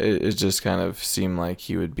 it just kind of seemed like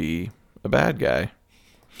he would be a bad guy.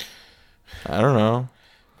 I don't know.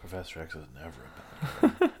 Professor X is never a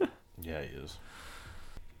bad guy. Yeah, he is.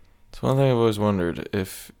 It's one thing I've always wondered,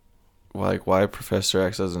 if like why Professor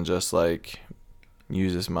X doesn't just like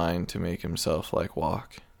use his mind to make himself like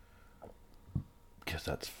walk. Because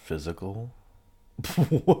that's physical.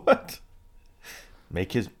 What?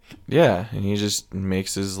 Make his... Yeah, and he just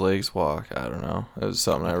makes his legs walk. I don't know. That was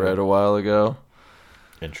something I read a while ago.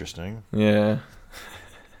 Interesting. Yeah.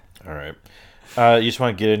 All right. You just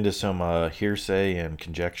want to get into some hearsay and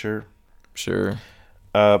conjecture? Sure.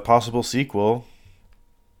 Possible sequel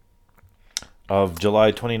of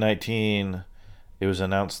July 2019. It was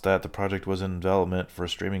announced that the project was in development for a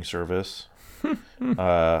streaming service.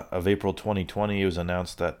 Of April 2020, it was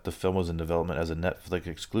announced that the film was in development as a Netflix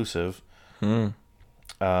exclusive.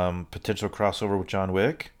 Potential crossover with John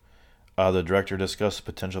Wick. The director discussed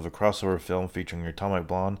the potential of a crossover film featuring Atomic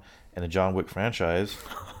Blonde and the John Wick franchise.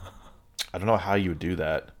 I don't know how you would do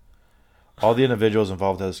that. All the individuals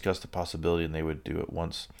involved have discussed the possibility, and they would do it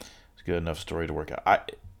once it's a good enough story to work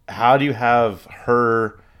out. How do you have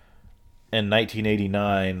her in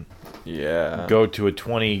 1989 go to a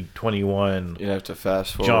 2021 you have to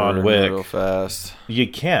fast forward John Wick real fast? You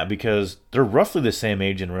can't, because they're roughly the same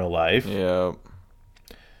age in real life. Yeah.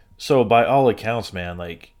 So by all accounts, man,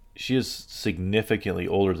 like, she is significantly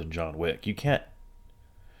older than John Wick. You can't...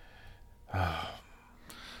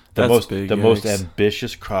 the most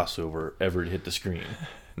ambitious crossover ever to hit the screen.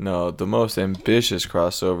 No, the most ambitious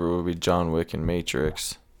crossover would be John Wick and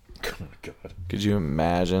Matrix. Oh my god. Could you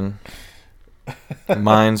imagine?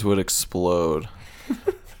 Minds would explode. Oh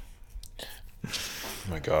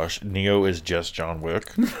my gosh. Neo is just John Wick.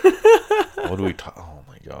 What do we talk? Oh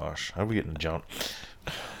my gosh. How do we get into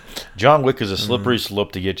John Wick is a slippery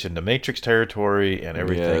slope to get you into Matrix territory and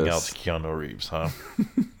everything else Keanu Reeves, huh?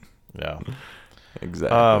 Yeah.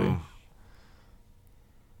 Exactly.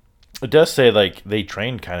 It does say, like, they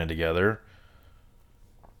trained kind of together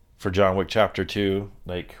for John Wick Chapter 2.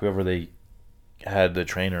 Like, whoever they had the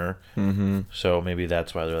trainer. Mm-hmm. So maybe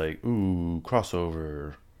that's why they're like, ooh,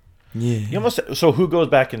 crossover. Yeah. So who goes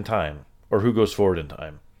back in time? Or who goes forward in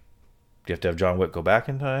time? Do you have to have John Wick go back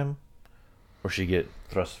in time? Or should he get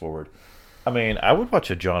thrust forward? I mean, I would watch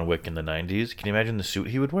a John Wick in the 90s. Can you imagine the suit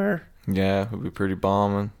he would wear? Yeah, it would be pretty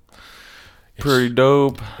bombing. Pretty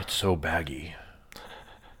dope. It's so baggy.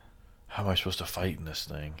 How am I supposed to fight in this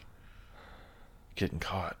thing? Getting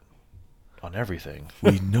caught on everything.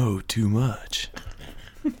 We know too much.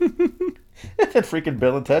 That freaking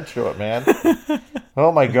Bill and Ted show up, man.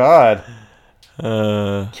 Oh my god.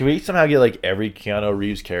 Can we somehow get like every Keanu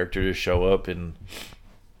Reeves character to show up in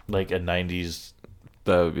like a 90s?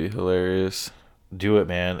 That would be hilarious. Do it,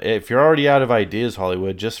 man. If you're already out of ideas,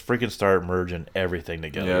 Hollywood, just freaking start merging everything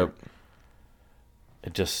together.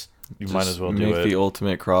 Yep. You might as well do make it. the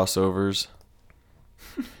ultimate crossovers.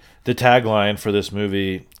 The tagline for this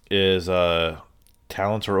movie is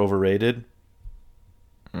talents are overrated.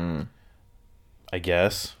 I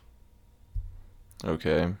guess.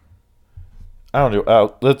 Okay. I don't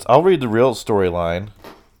know. I'll read the real storyline.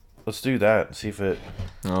 Let's do that and see if it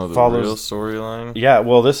Oh, follows real storyline? Yeah,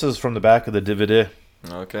 well, this is from the back of the DVD.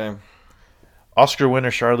 Okay. Oscar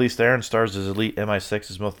winner Charlize Theron stars as elite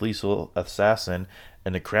MI6's most lethal assassin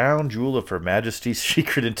and the crown jewel of Her Majesty's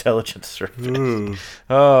Secret Intelligence Service.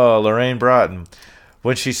 Oh, Lorraine Broughton.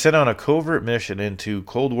 When she's sent on a covert mission into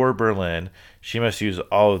Cold War Berlin, she must use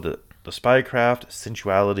all of the spycraft,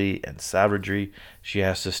 sensuality, and savagery she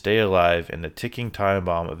has to stay alive in the ticking time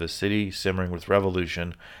bomb of a city simmering with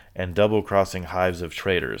revolution and double-crossing hives of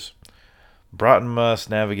traitors. Broughton must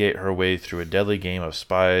navigate her way through a deadly game of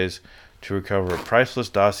spies to recover a priceless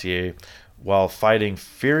dossier while fighting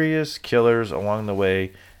furious killers along the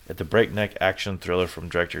way at the breakneck action thriller from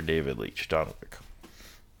director David Leitch, John Wick.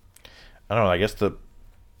 I don't know, I guess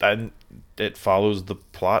it follows the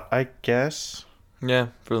plot, I guess. Yeah,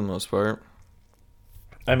 for the most part.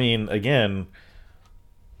 I mean, again,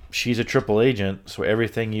 she's a triple agent, so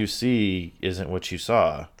everything you see isn't what you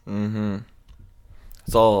saw. Mm-hmm.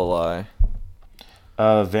 It's all a lie.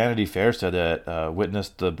 Vanity Fair said that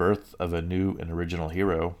witnessed the birth of a new and original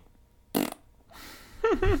hero.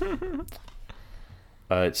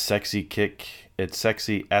 It's sexy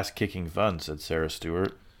ass kicking fun, said Sarah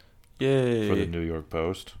Stewart. Yay. For the New York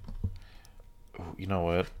Post. Ooh, you know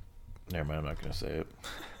what? Never mind, I'm not gonna say it.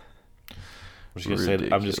 I'm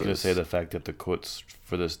just gonna say the fact that the quotes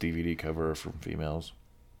for this DVD cover are from females.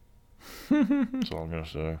 That's all I'm gonna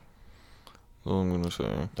say. All I'm gonna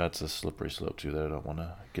say. That's a slippery slope too that I don't want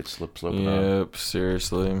to get sloping on. Yep,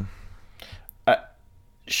 seriously.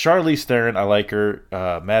 Charlize Theron, I like her.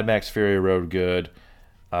 Mad Max Fury Road, good.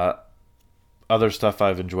 Other stuff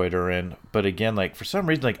I've enjoyed her in, but again, like for some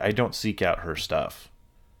reason, like I don't seek out her stuff.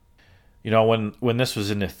 You know, when this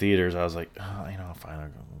was in the theaters, I was like, oh, you know, fine,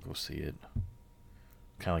 I'll go see it.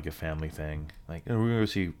 Kind of like a family thing. Like, oh, we're going to go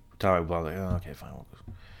see Atomic Blonde. Like, oh, okay, fine.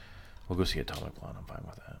 We'll go see Atomic Blonde. I'm fine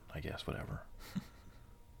with that. I guess, whatever.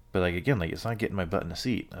 But, like, again, like it's not getting my butt in the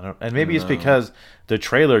seat. And maybe it's because the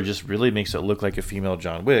trailer just really makes it look like a female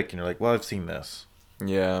John Wick. And you're like, well, I've seen this.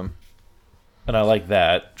 Yeah. And I like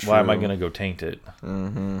that. True. Why am I going to go taint it?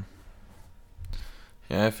 Mm-hmm.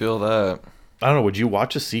 Yeah, I feel that. I don't know. Would you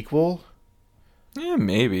watch a sequel? Yeah,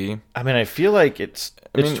 maybe. I mean, I feel like it's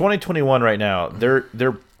 2021 right now.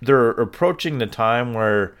 They're approaching the time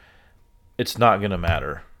where it's not gonna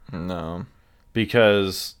matter. No,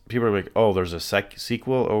 because people are like, "Oh, there's a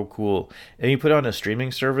sequel. Oh, cool." And you put it on a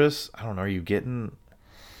streaming service. I don't know. Are you getting?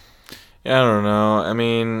 Yeah, I don't know. I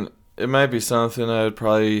mean, it might be something I would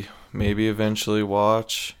probably maybe eventually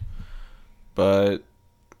watch, but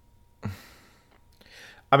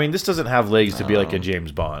I mean, this doesn't have legs to be like a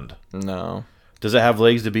James Bond. No. Does it have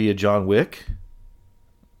legs to be a John Wick?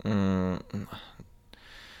 I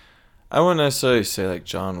wouldn't necessarily say like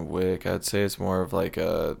John Wick. I'd say it's more of like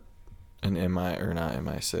an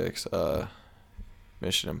MI6,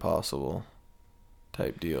 Mission Impossible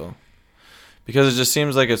type deal. Because it just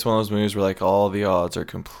seems like it's one of those movies where like all the odds are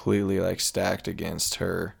completely like stacked against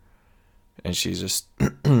her, and she's just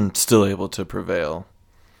still able to prevail.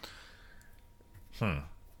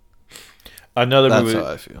 Another That's movie.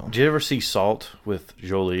 how I feel. Did you ever see Salt with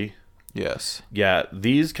Jolie? Yes. Yeah,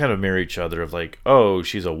 these kind of mirror each other. Of like, oh,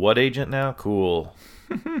 she's a what agent now? Cool.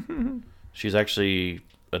 She's actually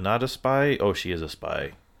not a spy. Oh, she is a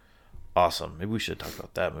spy. Awesome. Maybe we should talk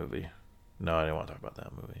about that movie. No, I didn't want to talk about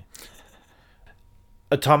that movie.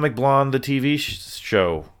 Atomic Blonde, the TV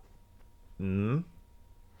show.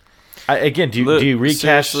 Again, do you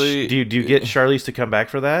recast? Do you get Charlize to come back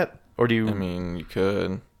for that, or do you? I mean, you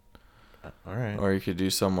could. All right. Or you could do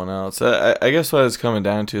someone else. I guess what it's coming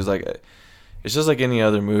down to is like, it's just like any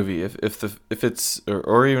other movie. If it's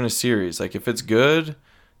or even a series, like if it's good,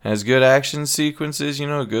 has good action sequences,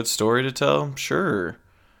 a good story to tell, sure,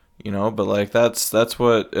 But like that's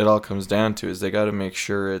what it all comes down to is they got to make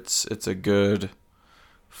sure it's a good,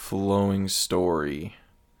 flowing story,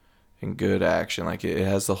 and good action. Like it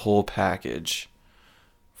has the whole package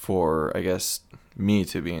for, I guess, me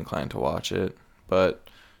to be inclined to watch it, but.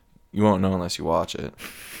 You won't know unless you watch it.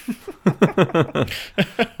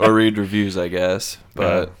 Or read reviews, I guess.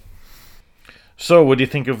 But So, what do you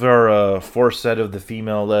think of our fourth set of the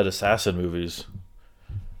female-led assassin movies?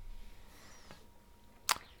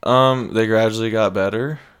 They gradually got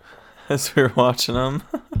better as we were watching them.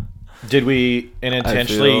 Did we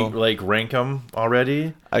intentionally rank them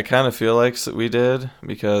already? I kind of feel like we did,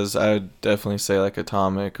 because I would definitely say like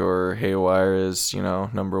Atomic or Haywire is,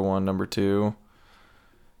 number 1, number 2.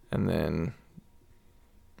 And then,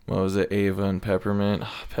 what was it? Ava and Peppermint.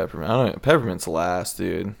 Peppermint. Peppermint's last,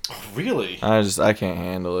 dude. Oh, really? I can't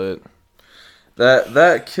handle it.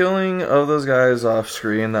 That killing of those guys off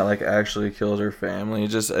screen that like actually killed her family, it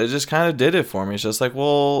just kind of did it for me. It's just like,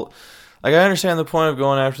 well, like I understand the point of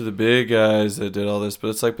going after the big guys that did all this, but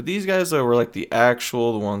it's like, but these guys that were like the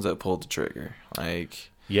ones that pulled the trigger.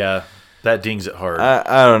 Like, yeah, that dings it hard.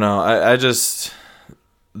 I don't know. I just.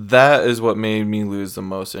 That is what made me lose the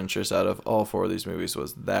most interest out of all 4 of these movies,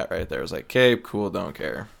 was that right there. It was like, okay, cool, don't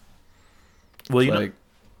care. Well,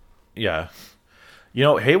 yeah.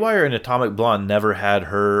 Haywire and Atomic Blonde never had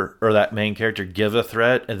her or that main character give a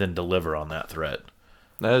threat and then deliver on that threat.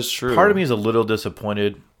 That is true. Part of me is a little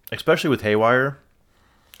disappointed, especially with Haywire,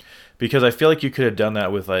 because I feel like you could have done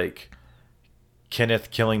that with like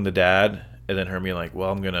Kenneth killing the dad and then her being like, well,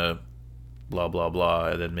 I'm going to blah, blah,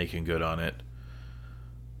 blah, and then making good on it.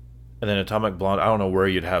 And then Atomic Blonde, I don't know where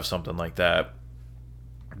you'd have something like that,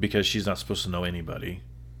 because she's not supposed to know anybody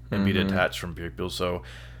and be detached from people. So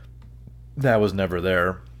that was never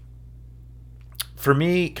there. For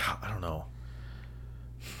me, I don't know.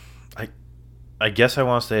 I guess I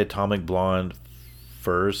want to say Atomic Blonde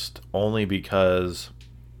first, only because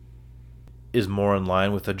is more in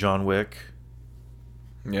line with the John Wick.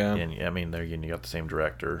 Yeah. And I mean, there again, you got the same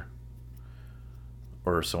director.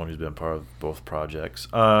 Or someone who's been part of both projects.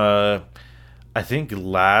 I think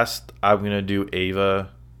last I'm going to do Ava,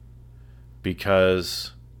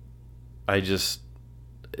 because it's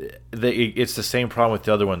the same problem with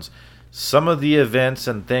the other ones. Some of the events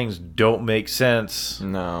and things don't make sense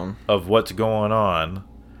of what's going on.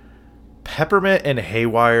 Peppermint and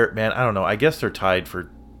Haywire, man, I don't know. I guess they're tied for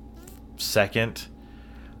second.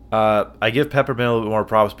 I give Peppermint a little bit more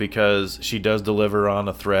props because she does deliver on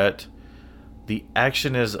a threat. The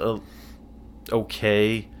action is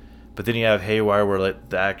okay, but then you have Haywire where like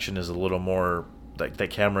the action is a little more like the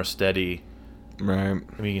camera steady. Right.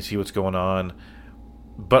 I mean, you can see what's going on,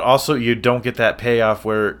 but also you don't get that payoff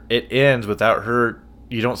where it ends without her.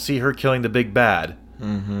 You don't see her killing the big bad.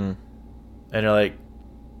 Mm-hmm. And you're like,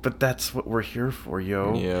 but that's what we're here for,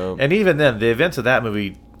 yo. Yep. And even then, the events of that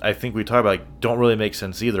movie, I think we talked about, like, don't really make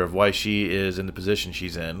sense either of why she is in the position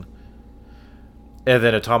she's in. And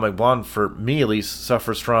then Atomic Blonde, for me at least,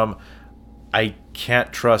 suffers from, I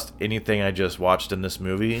can't trust anything I just watched in this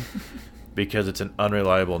movie because it's an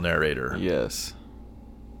unreliable narrator. Yes.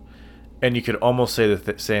 And you could almost say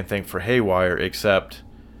the same thing for Haywire, except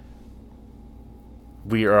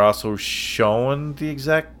we are also shown the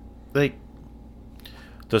exact, like,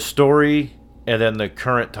 the story and then the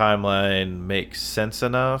current timeline makes sense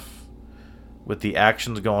enough with the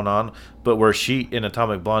actions going on, but where she in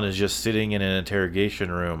Atomic Blonde is just sitting in an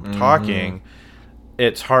interrogation room talking,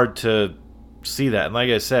 it's hard to see that. And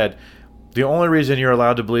like I said, the only reason you're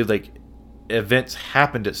allowed to believe like events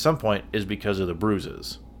happened at some point is because of the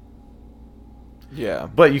bruises. Yeah.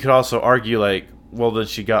 But you could also argue like, well, then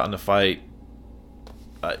she got in the fight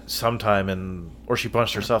sometime or she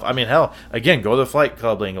punched herself. I mean, hell, again, go to the Fight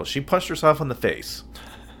Club angle. She punched herself in the face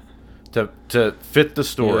to fit the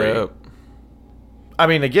story. Yep. I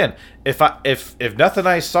mean, again, if nothing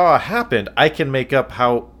I saw happened, I can make up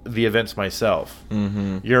how the events myself.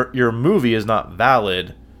 Mm-hmm. Your movie is not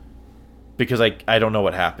valid because I don't know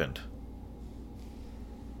what happened.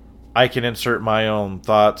 I can insert my own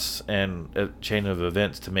thoughts and a chain of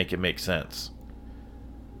events to make it make sense.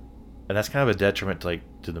 And that's kind of a detriment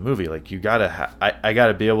to the movie. Like, you gotta I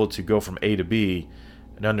gotta be able to go from A to B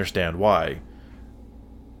and understand why.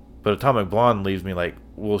 But Atomic Blonde leaves me like,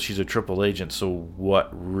 well, she's a triple agent, so what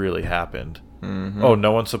really happened? Mm-hmm. Oh,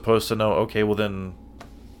 no one's supposed to know? Okay, well then,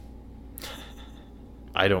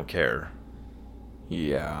 I don't care.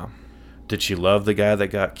 Yeah. Did she love the guy that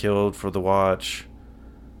got killed for the watch?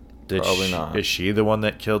 Probably not. Is she the one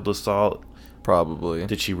that killed LaSalle? Probably.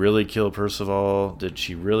 Did she really kill Percival? Did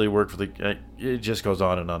she really work for the... It just goes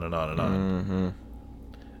on and on and on and on. Mm-hmm.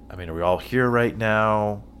 I mean, are we all here right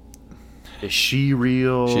now? Is she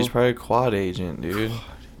real? She's probably a quad agent, dude.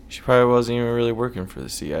 She probably wasn't even really working for the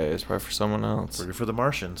CIA. It's probably for someone else. Working for the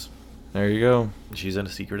Martians. There you go. She's a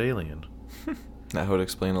secret alien. That would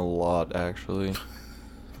explain a lot, actually.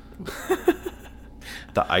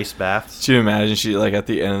 The ice baths. Could you imagine she, like, at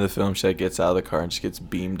the end of the film, she, like, gets out of the car and she gets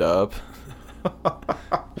beamed up?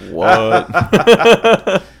 What?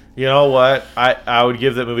 You know what? I would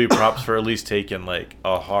give that movie props for at least taking, like,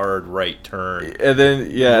 a hard right turn. And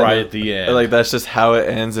then, yeah. Right at the end. Like, that's just how it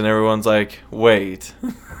ends, and everyone's like, wait.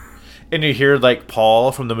 And you hear, like,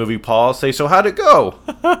 Paul from the movie Paul say, so how'd it go?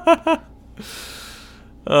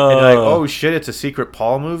 And you're like, oh, shit, it's a secret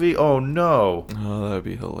Paul movie? Oh, no. Oh, that would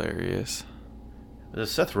be hilarious. It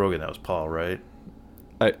was Seth Rogen that was Paul, right?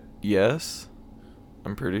 Yes.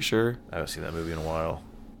 I'm pretty sure. I haven't seen that movie in a while.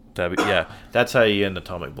 Yeah, that's how you end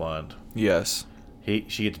Atomic Blonde. Yes.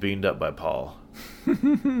 She gets beamed up by Paul.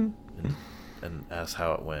 and that's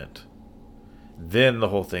how it went. Then the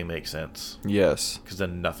whole thing makes sense. Yes. Because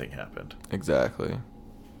then nothing happened. Exactly.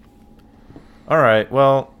 All right.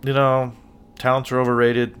 Well, talents are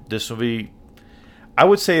overrated. This movie, I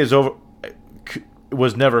would say,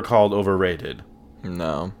 was never called overrated.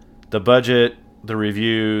 No. The budget, the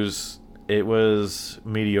reviews, it was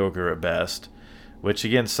mediocre at best. Which,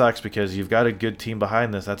 again, sucks because you've got a good team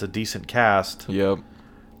behind this. That's a decent cast. Yep.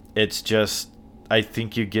 It's just, I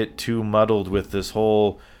think you get too muddled with this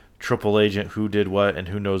whole triple agent who did what and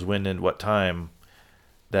who knows when and what time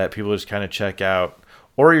that people just kind of check out.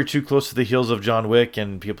 Or you're too close to the heels of John Wick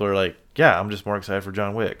and people are like, yeah, I'm just more excited for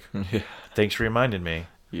John Wick. Yeah. Thanks for reminding me.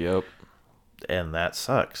 Yep. And that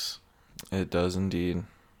sucks. It does indeed.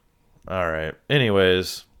 All right.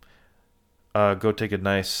 Anyways, go take a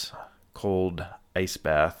nice cold ice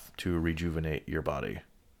bath to rejuvenate your body.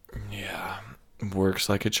 Yeah. Works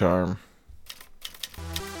like a charm.